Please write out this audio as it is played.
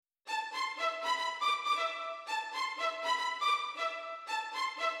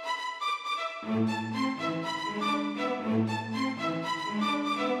Hello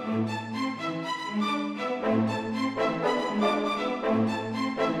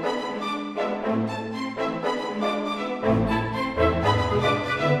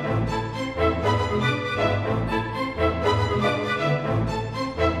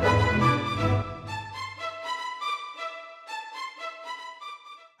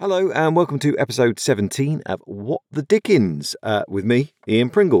and welcome to episode 17 of What the Dickens with me,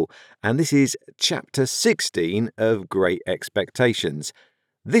 Ian Pringle, and this is chapter 16 of Great Expectations.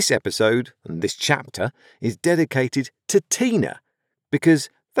 This episode and this chapter is dedicated to Tina because,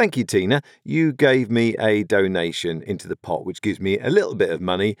 thank you Tina, you gave me a donation into the pot which gives me a little bit of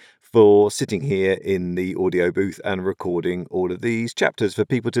money for sitting here in the audio booth and recording all of these chapters for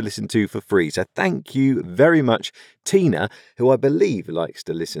people to listen to for free. So thank you very much, Tina, who I believe likes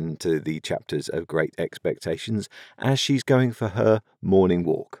to listen to the chapters of Great Expectations as she's going for her morning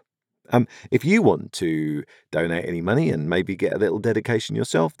walk. If you want to donate any money and maybe get a little dedication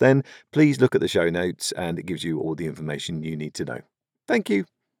yourself, then please look at the show notes and it gives you all the information you need to know. Thank you.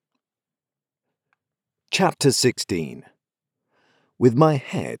 Chapter 16. With my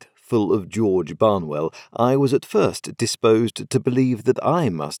head full of George Barnwell, I was at first disposed to believe that I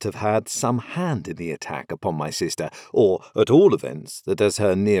must have had some hand in the attack upon my sister, or, at all events, that as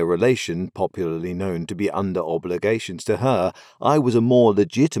her near relation, popularly known to be under obligations to her, I was a more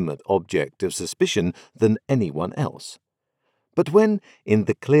legitimate object of suspicion than anyone else. But when, in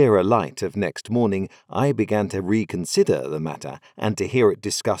the clearer light of next morning, I began to reconsider the matter and to hear it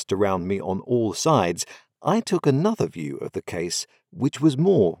discussed around me on all sides, I took another view of the case, which was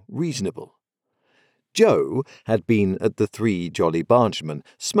more reasonable. Joe had been at the Three Jolly Bargemen,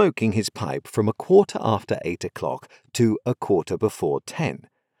 smoking his pipe from 8:15 to 10:15.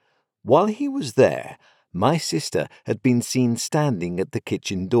 While he was there, my sister had been seen standing at the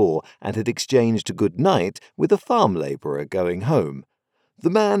kitchen door and had exchanged good night with a farm labourer going home.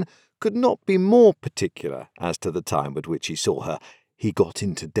 The man could not be more particular as to the time at which he saw her. He got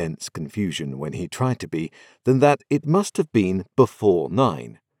into dense confusion when he tried to be, than that it must have been before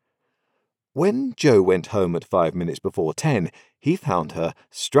 9. When Joe went home at 5 minutes before 10, he found her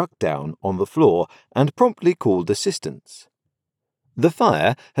struck down on the floor and promptly called assistance. The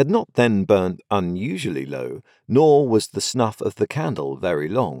fire had not then burnt unusually low, nor was the snuff of the candle very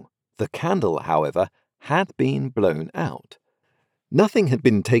long. The candle, however, had been blown out. Nothing had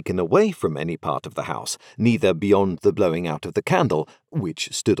been taken away from any part of the house, neither beyond the blowing out of the candle,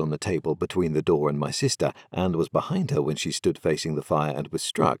 which stood on the table between the door and my sister, and was behind her when she stood facing the fire and was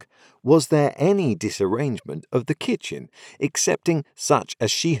struck, was there any disarrangement of the kitchen, excepting such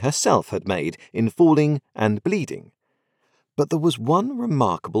as she herself had made in falling and bleeding. But there was one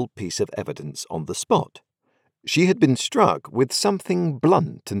remarkable piece of evidence on the spot. She had been struck with something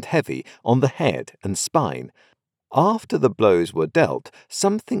blunt and heavy on the head and spine. After the blows were dealt,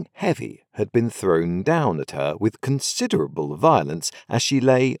 something heavy had been thrown down at her with considerable violence as she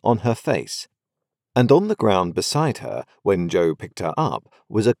lay on her face. And on the ground beside her, when Joe picked her up,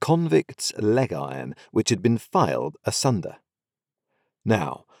 was a convict's leg iron which had been filed asunder.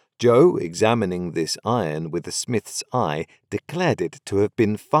 Now, Joe, examining this iron with a smith's eye, declared it to have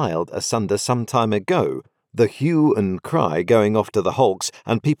been filed asunder some time ago, the hue and cry going off to the hulks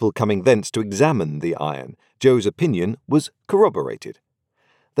and people coming thence to examine the iron. Joe's opinion was corroborated.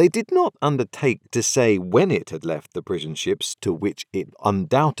 They did not undertake to say when it had left the prison ships to which it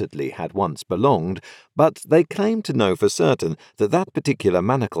undoubtedly had once belonged, but they claimed to know for certain that that particular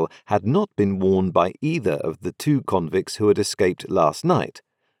manacle had not been worn by either of the 2 convicts who had escaped last night.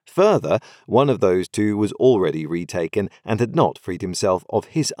 Further, one of those 2 was already retaken and had not freed himself of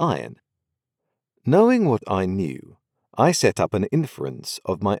his iron. Knowing what I knew, I set up an inference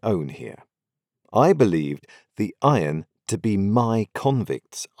of my own here. I believed the iron to be my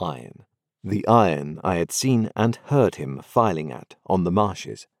convict's iron, the iron I had seen and heard him filing at on the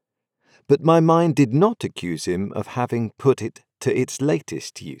marshes. But my mind did not accuse him of having put it to its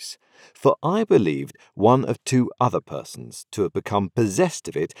latest use, for I believed one of 2 other persons to have become possessed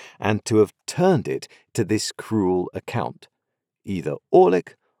of it and to have turned it to this cruel account, either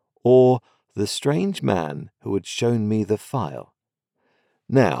Orlick or the strange man who had shown me the file.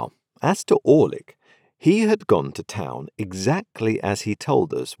 Now, as to Orlick, he had gone to town exactly as he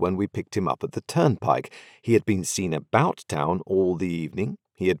told us when we picked him up at the turnpike. He had been seen about town all the evening.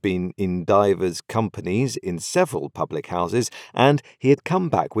 He had been in divers companies in several public houses, and he had come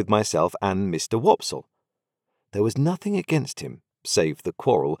back with myself and Mr. Wopsle. There was nothing against him, save the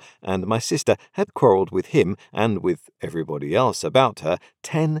quarrel, and my sister had quarrelled with him and with everybody else about her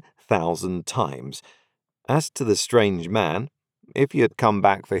 10,000 times. As to the strange man, If he had come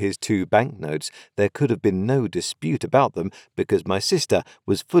back for his 2 banknotes, there could have been no dispute about them because my sister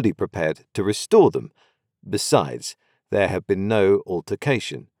was fully prepared to restore them. Besides, there had been no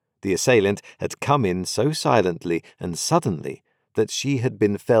altercation. The assailant had come in so silently and suddenly that she had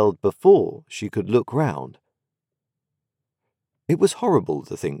been felled before she could look round. It was horrible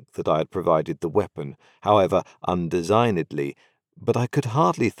to think that I had provided the weapon, however undesignedly, but I could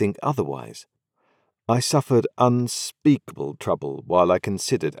hardly think otherwise. I suffered unspeakable trouble while I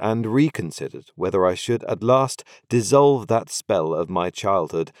considered and reconsidered whether I should at last dissolve that spell of my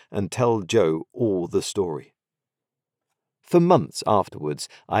childhood and tell Joe all the story. For months afterwards,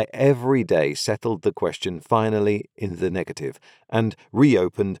 I every day settled the question finally in the negative, and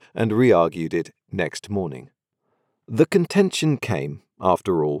reopened and re-argued it next morning. The contention came,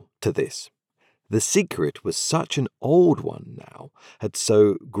 after all, to this. The secret was such an old one now, had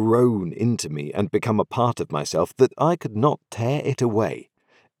so grown into me and become a part of myself that I could not tear it away.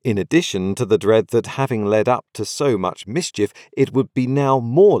 In addition to the dread that, having led up to so much mischief, it would be now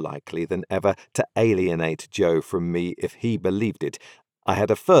more likely than ever to alienate Joe from me if he believed it, I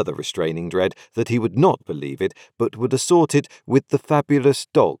had a further restraining dread that he would not believe it, but would assort it with the fabulous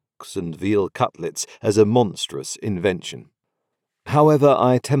dogs and veal cutlets as a monstrous invention. However,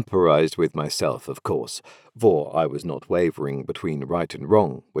 I temporized with myself, of course, for I was not wavering between right and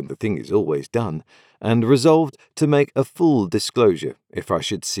wrong when the thing is always done, and resolved to make a full disclosure if I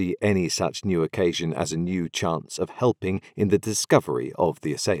should see any such new occasion as a new chance of helping in the discovery of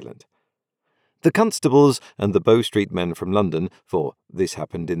the assailant. The constables and the Bow Street men from London, for this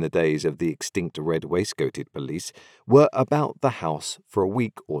happened in the days of the extinct red-waistcoated police, were about the house for a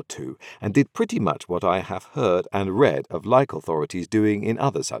week or 2, and did pretty much what I have heard and read of like authorities doing in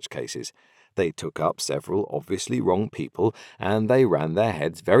other such cases. They took up several obviously wrong people, and they ran their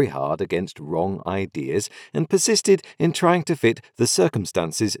heads very hard against wrong ideas, and persisted in trying to fit the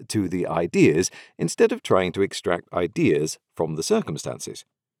circumstances to the ideas, instead of trying to extract ideas from the circumstances.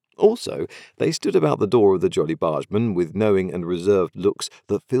 Also, they stood about the door of the Jolly Bargeman with knowing and reserved looks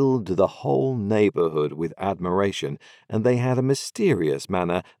that filled the whole neighbourhood with admiration, and they had a mysterious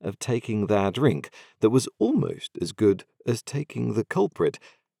manner of taking their drink that was almost as good as taking the culprit,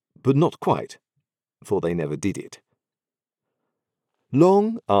 but not quite, for they never did it.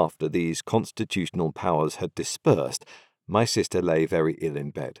 Long after these constitutional powers had dispersed, my sister lay very ill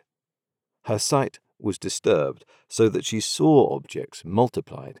in bed. Her sight was disturbed, so that she saw objects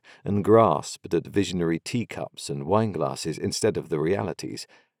multiplied and grasped at visionary teacups and wineglasses instead of the realities.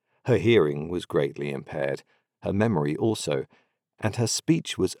 Her hearing was greatly impaired, her memory also, and her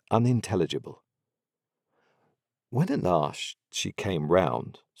speech was unintelligible. When at last she came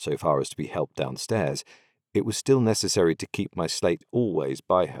round, so far as to be helped downstairs, it was still necessary to keep my slate always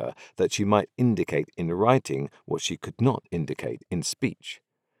by her, that she might indicate in writing what she could not indicate in speech.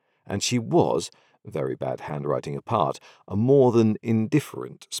 And she was, very bad handwriting apart, a more than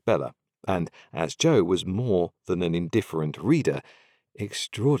indifferent speller, and, as Joe was more than an indifferent reader,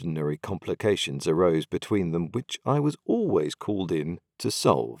 extraordinary complications arose between them which I was always called in to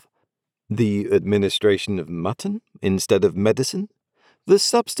solve. The administration of mutton instead of medicine, the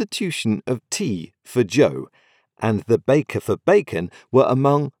substitution of tea for Joe, and the baker for bacon were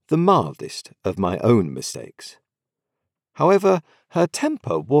among the mildest of my own mistakes. However, her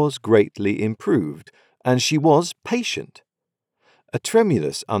temper was greatly improved, and she was patient. A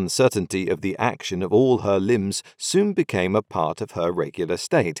tremulous uncertainty of the action of all her limbs soon became a part of her regular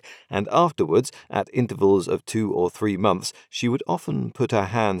state, and afterwards, at intervals of 2 or 3 months, she would often put her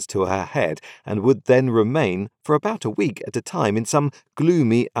hands to her head, and would then remain for about a week at a time in some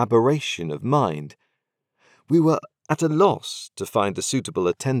gloomy aberration of mind. We were at a loss to find a suitable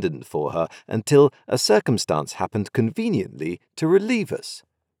attendant for her until a circumstance happened conveniently to relieve us.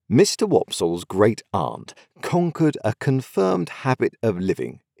 Mr. Wopsle's great-aunt conquered a confirmed habit of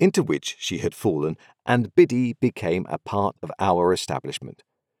living into which she had fallen, and Biddy became a part of our establishment.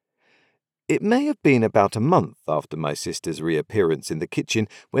 It may have been about a month after my sister's reappearance in the kitchen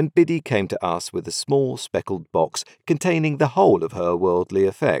when Biddy came to us with a small speckled box containing the whole of her worldly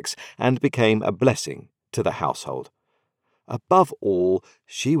effects, and became a blessing to the household. Above all,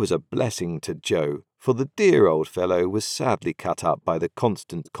 she was a blessing to Joe, for the dear old fellow was sadly cut up by the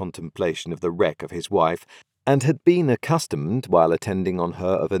constant contemplation of the wreck of his wife, and had been accustomed, while attending on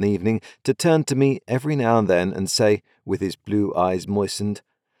her of an evening, to turn to me every now and then and say, with his blue eyes moistened,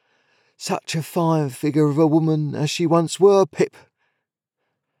 "Such a fine figure of a woman as she once were, Pip."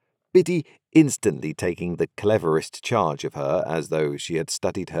 Biddy instantly taking the cleverest charge of her, as though she had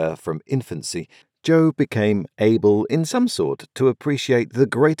studied her from infancy, Joe became able in some sort to appreciate the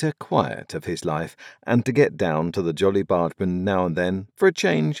greater quiet of his life and to get down to the Jolly Bargeman now and then for a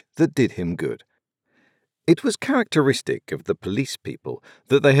change that did him good. It was characteristic of the police people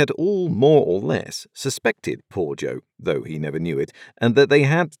that they had all more or less suspected poor Joe, though he never knew it, and that they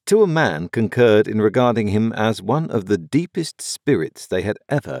had to a man concurred in regarding him as one of the deepest spirits they had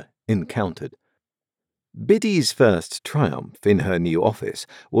ever encountered. Biddy's first triumph in her new office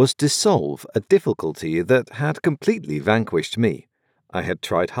was to solve a difficulty that had completely vanquished me. I had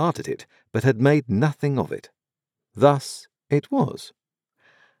tried hard at it, but had made nothing of it. Thus it was.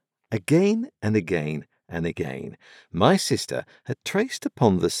 Again and again and again, my sister had traced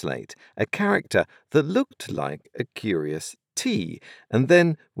upon the slate a character that looked like a curious T, and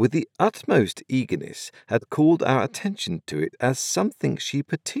then, with the utmost eagerness, had called our attention to it as something she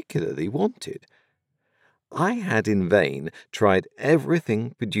particularly wanted. I had in vain tried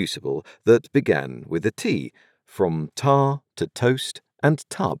everything producible that began with a T, from tar to toast and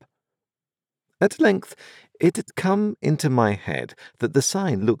tub. At length it had come into my head that the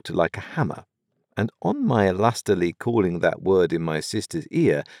sign looked like a hammer, and on my lustily calling that word in my sister's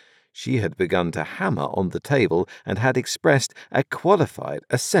ear, she had begun to hammer on the table and had expressed a qualified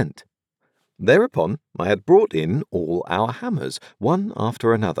assent. Thereupon I had brought in all our hammers, one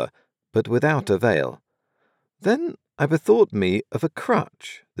after another, but without avail. Then I bethought me of a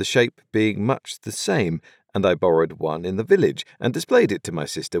crutch, the shape being much the same, and I borrowed one in the village and displayed it to my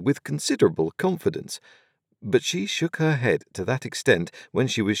sister with considerable confidence. But she shook her head to that extent when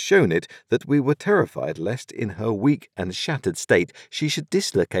she was shown it that we were terrified lest in her weak and shattered state she should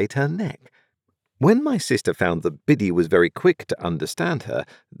dislocate her neck. When my sister found that Biddy was very quick to understand her,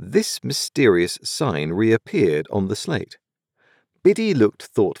 this mysterious sign reappeared on the slate. Biddy looked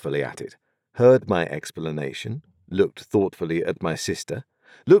thoughtfully at it, heard my explanation, looked thoughtfully at my sister,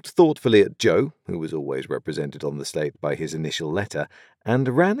 looked thoughtfully at Joe, who was always represented on the slate by his initial letter,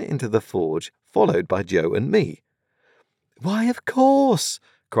 and ran into the forge, followed by Joe and me. "Why, of course,"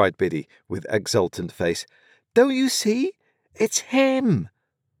 cried Biddy, with exultant face. "Don't you see? It's him."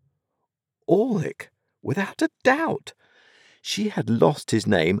 Orlick, without a doubt. She had lost his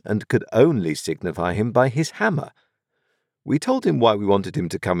name and could only signify him by his hammer. We told him why we wanted him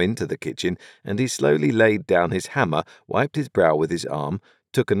to come into the kitchen, and he slowly laid down his hammer, wiped his brow with his arm,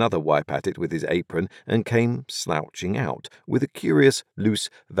 took another wipe at it with his apron, and came slouching out, with a curious, loose,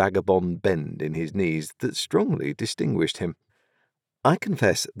 vagabond bend in his knees that strongly distinguished him. I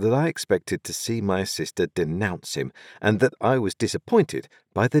confess that I expected to see my sister denounce him, and that I was disappointed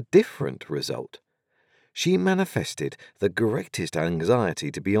by the different result. She manifested the greatest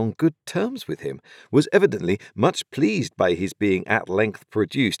anxiety to be on good terms with him, was evidently much pleased by his being at length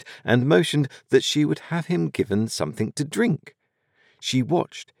produced, and motioned that she would have him given something to drink. She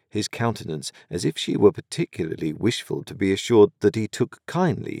watched his countenance as if she were particularly wishful to be assured that he took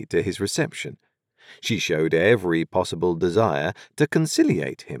kindly to his reception. She showed every possible desire to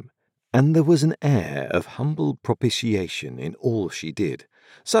conciliate him, and there was an air of humble propitiation in all she did,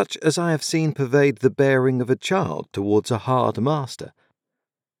 such as I have seen pervade the bearing of a child towards a hard master.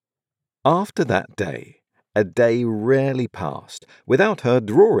 After that day, a day rarely passed without her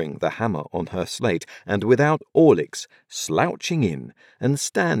drawing the hammer on her slate, and without Orlick's slouching in and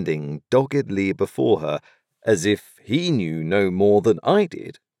standing doggedly before her, as if he knew no more than I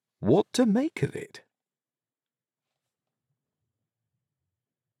did what to make of it.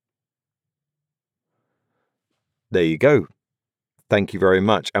 There you go. Thank you very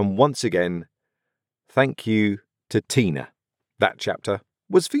much. And once again, thank you to Tina. That chapter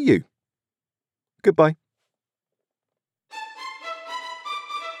was for you. Goodbye.